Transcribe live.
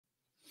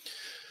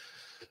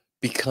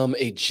Become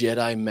a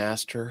Jedi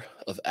master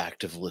of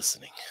active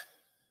listening.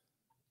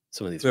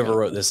 Some of these Whoever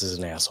wrote this is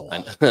an asshole.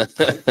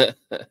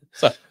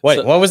 So,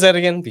 what was that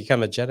again?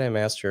 Become a Jedi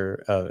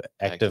master of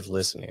active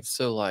listening.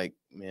 So, like,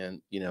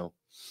 man, you know,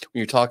 when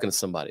you're talking to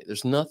somebody,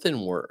 there's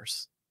nothing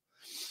worse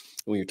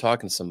when you're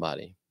talking to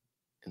somebody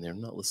and they're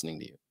not listening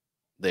to you.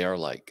 They are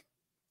like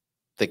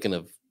thinking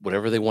of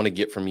whatever they want to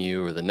get from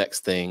you or the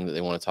next thing that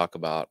they want to talk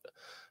about.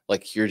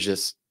 Like you're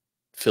just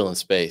filling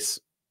space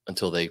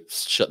until they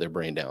shut their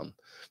brain down.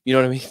 You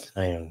know what I mean?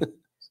 I am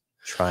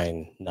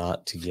trying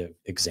not to give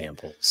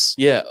examples.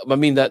 Yeah, I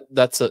mean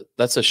that's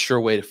a sure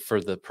way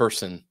for the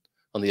person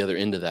on the other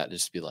end of that to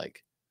just be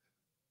like,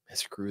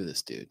 screw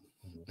this dude.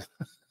 Yeah.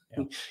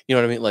 You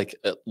know what I mean? Like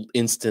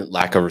instant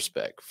lack of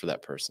respect for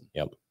that person.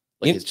 Yep.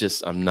 Like it's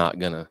just, I'm not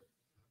gonna.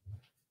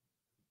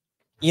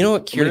 You know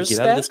what cures get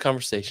out of this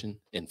conversation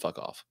and fuck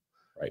off.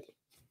 Right.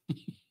 You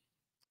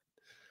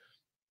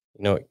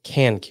know what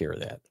can cure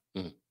that?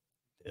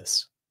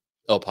 This.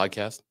 Oh,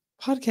 podcast.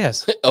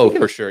 Oh,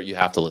 for sure. You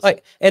have to listen.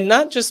 Like, and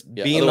not just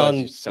being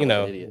on,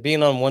 you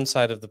being on one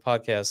side of the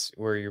podcast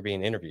where you're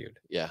being interviewed.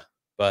 Yeah.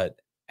 But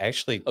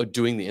actually.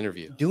 Doing the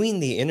interview.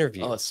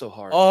 Oh, it's so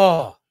hard.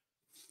 Oh.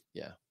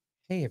 Yeah.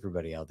 Hey,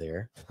 everybody out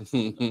there.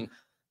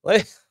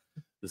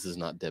 This is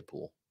not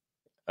Deadpool.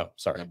 Oh,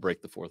 sorry. I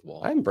break the fourth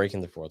wall. I'm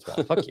breaking the fourth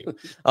wall. Fuck you.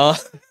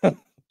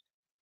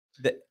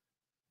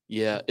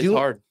 Yeah, it's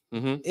hard.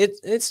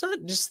 It's not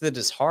just that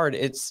it's hard.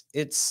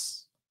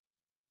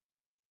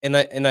 And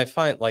I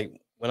find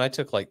like when I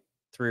took like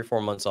 3 or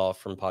 4 months off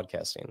from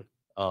podcasting,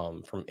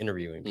 from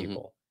interviewing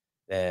people,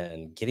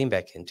 and getting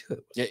back into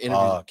it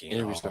was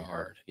interviews are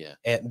hard. Yeah,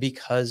 and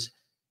because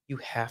you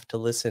have to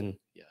listen.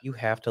 Yeah. You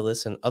have to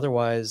listen.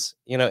 Otherwise,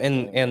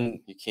 and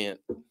you can't.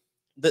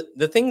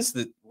 The things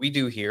that we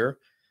do here,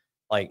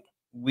 like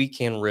we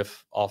can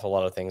riff off a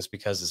lot of things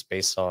because it's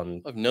based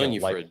on. I've known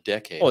you for a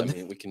decade. I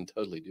mean, we can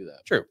totally do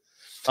that. True.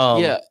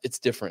 Yeah, it's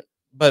different.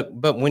 But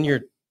when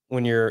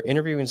you're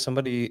interviewing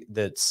somebody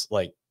that's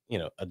like,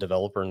 a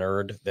developer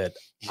nerd that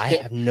I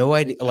have no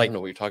idea. Like, I don't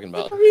know what you're talking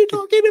about. What are you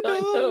talking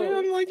about?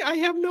 I'm like, I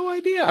have no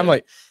idea. I'm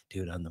like,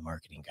 dude, I'm the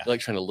marketing guy. You're like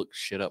trying to look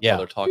shit up while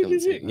they're talking.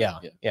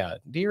 Yeah.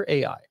 Dear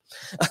AI.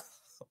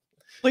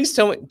 Please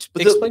tell me,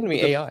 explain to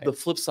me AI. The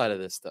flip side of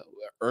this, though,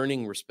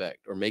 earning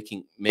respect or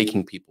making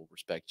people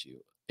respect you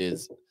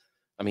is,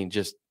 I mean,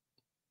 just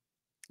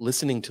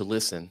listening to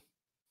listen.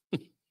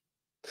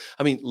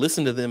 I mean,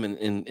 listen to them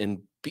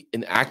and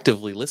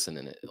actively listen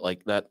in it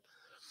like that.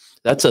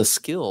 That's a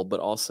skill, but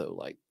also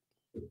like,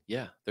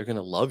 yeah, they're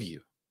gonna love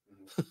you.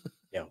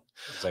 Yeah,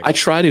 exactly. I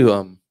try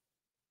to,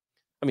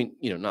 I mean,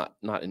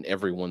 not in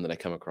everyone that I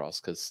come across,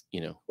 because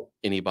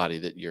anybody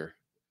that you're.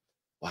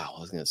 Wow,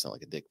 I was gonna sound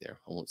like a dick there.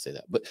 I won't say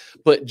that,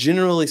 but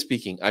generally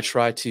speaking, I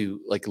try to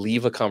like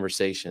leave a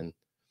conversation,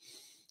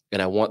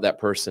 and I want that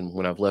person,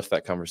 when I've left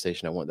that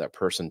conversation, I want that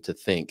person to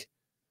think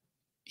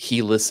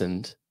he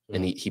listened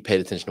and he paid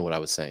attention to what I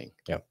was saying.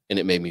 Yeah, and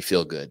it made me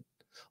feel good.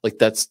 Like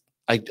that's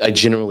I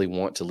generally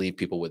want to leave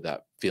people with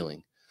that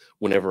feeling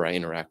whenever I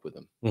interact with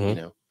them.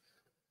 And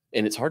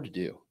it's hard to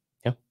do.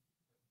 Yeah,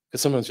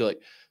 because sometimes you're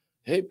like,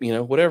 hey,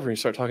 whatever. And you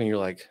start talking, you're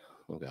like,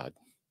 oh God,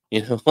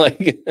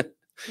 like.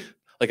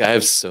 Like I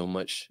have so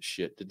much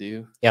shit to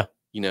do. Yeah.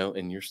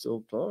 And you're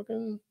still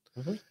talking.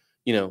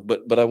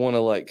 But I want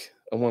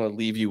to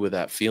leave you with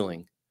that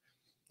feeling.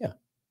 Yeah.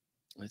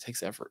 It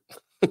takes effort.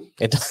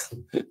 It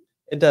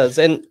does.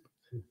 And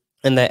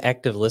that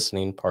active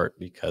listening part,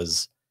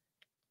 because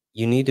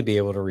you need to be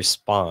able to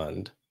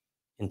respond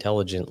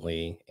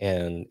intelligently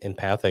and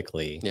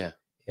empathically. Yeah.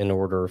 In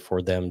order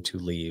for them to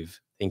leave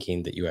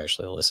thinking that you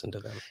actually listen to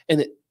them.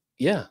 And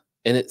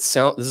this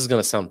is going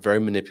to sound very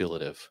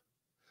manipulative.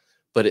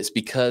 But it's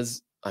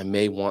because I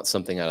may want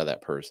something out of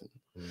that person.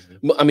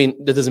 I mean,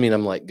 that doesn't mean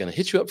I'm like going to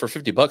hit you up for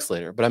 $50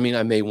 later, but I mean,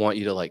 I may want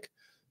you to like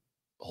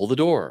hold the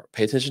door,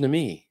 pay attention to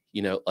me,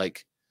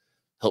 like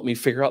help me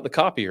figure out the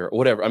copy or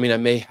whatever. I mean, I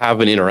may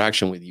have an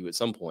interaction with you at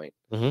some point,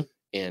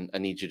 and I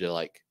need you to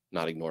like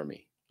not ignore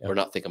me or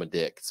not think I'm a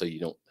dick so you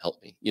don't help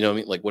me. You know what I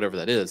mean? Like whatever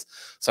that is.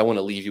 So I want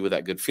to leave you with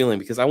that good feeling,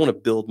 because I want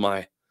to build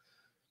my,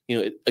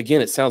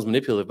 again, it sounds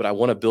manipulative, but I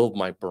want to build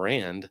my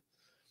brand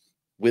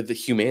with the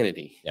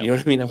humanity. You know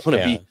what I mean? I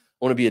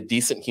want to be a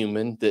decent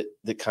human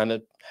that kind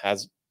of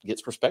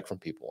gets respect from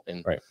people.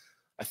 And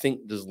I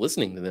think just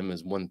listening to them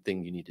is one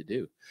thing you need to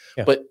do.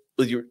 Yeah. But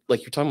you're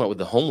talking about with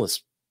the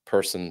homeless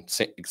person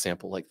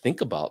example, like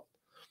think about,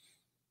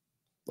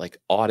 like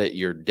audit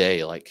your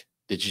day. Like,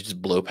 did you just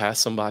blow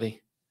past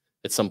somebody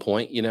at some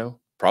point?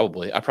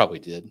 Probably. I probably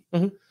did.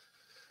 I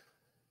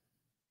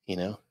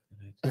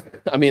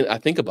mean, I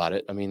think about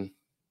it. I mean,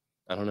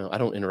 I don't know. I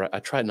don't interact. I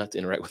try not to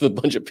interact with a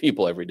bunch of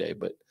people every day,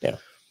 but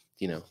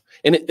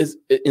and it is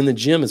in the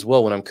gym as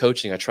well. When I'm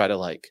coaching, I try to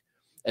like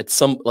at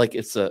some, like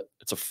it's a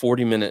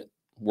 40-minute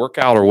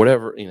workout or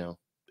whatever,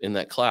 in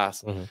that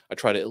class. I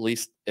try to at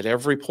least at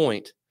every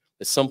point,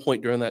 at some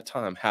point during that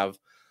time, have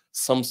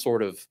some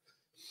sort of,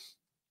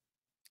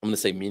 I'm going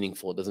to say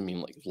meaningful. It doesn't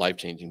mean like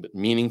life-changing, but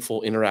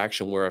meaningful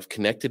interaction where I've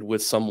connected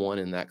with someone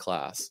in that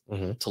class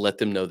to let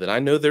them know that I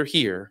know they're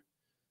here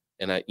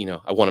and I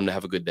want them to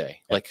have a good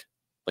day. Yeah.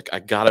 Like I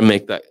got to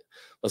make that.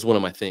 That's one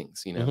of my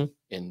things, Mhm.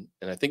 and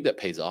I think that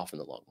pays off in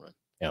the long run.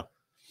 Yeah.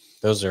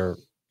 Those are,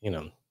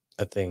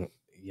 a thing.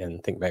 Again,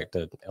 think back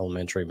to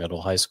elementary,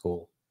 middle, high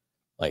school.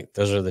 Like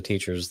those are the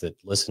teachers that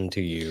listen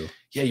to you.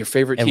 Yeah, your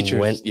favorite And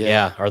teachers.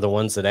 are the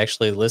ones that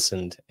actually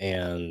listened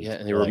and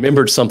and they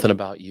remembered something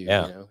about you.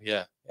 Yeah.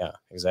 Yeah,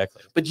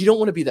 exactly. But you don't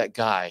want to be that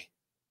guy.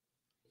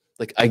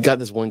 Like I got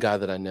this one guy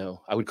that I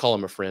know. I would call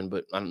him a friend,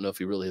 but I don't know if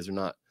he really is or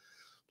not.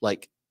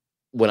 Like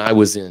when I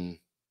was in,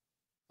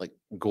 like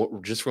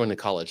just going to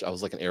college, I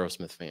was like an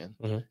Aerosmith fan,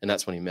 Mhm. and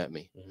that's when he met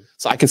me. Mhm.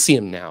 So I can see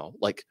him now,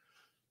 like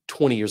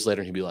 20 years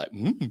later, and he'd be like,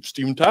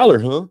 "Steven Tyler,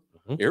 huh?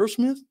 Mhm.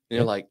 Aerosmith?" And Yeah.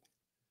 you're like,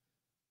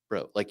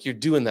 "Bro, like you're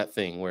doing that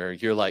thing where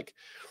you're like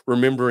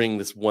remembering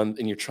this one,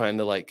 and you're trying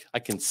to like, I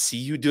can see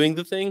you doing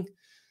the thing,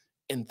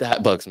 and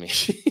that bugs me."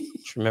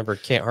 Just remember,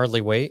 Can't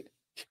Hardly Wait.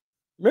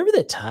 Remember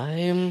the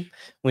time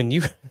when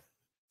you?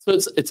 So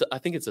it's I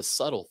think it's a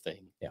subtle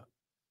thing, Yeah.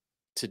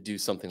 to do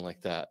something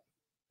like that.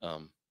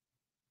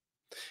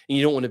 And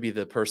you don't want to be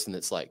the person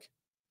that's like,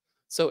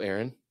 "So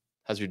Aaron,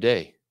 how's your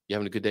day? You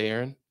having a good day,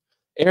 Aaron?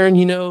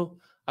 Aaron,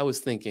 I was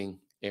thinking,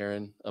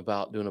 Aaron,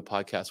 about doing a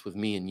podcast with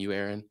me and you,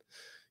 Aaron.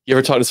 You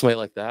ever talk to somebody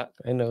like that?"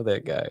 I know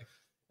that guy.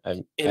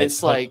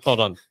 It's like, hold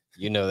on,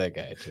 you know that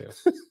guy too.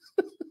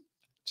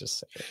 Just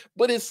say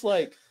but it's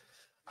like,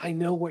 I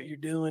know what you're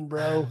doing,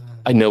 bro.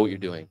 I know what you're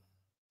doing.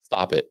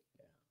 Stop it.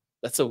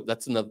 That's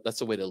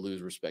a way to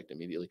lose respect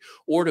immediately,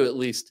 or to at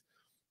least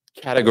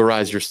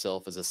categorize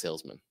yourself as a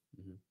salesman.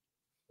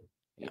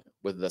 Yeah.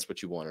 Whether that's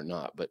what you want or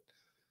not, but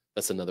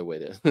that's another way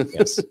to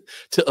Yes.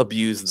 to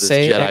abuse this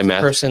Say Jedi X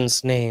master.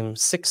 person's name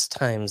 6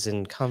 times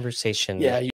in conversation. Yeah,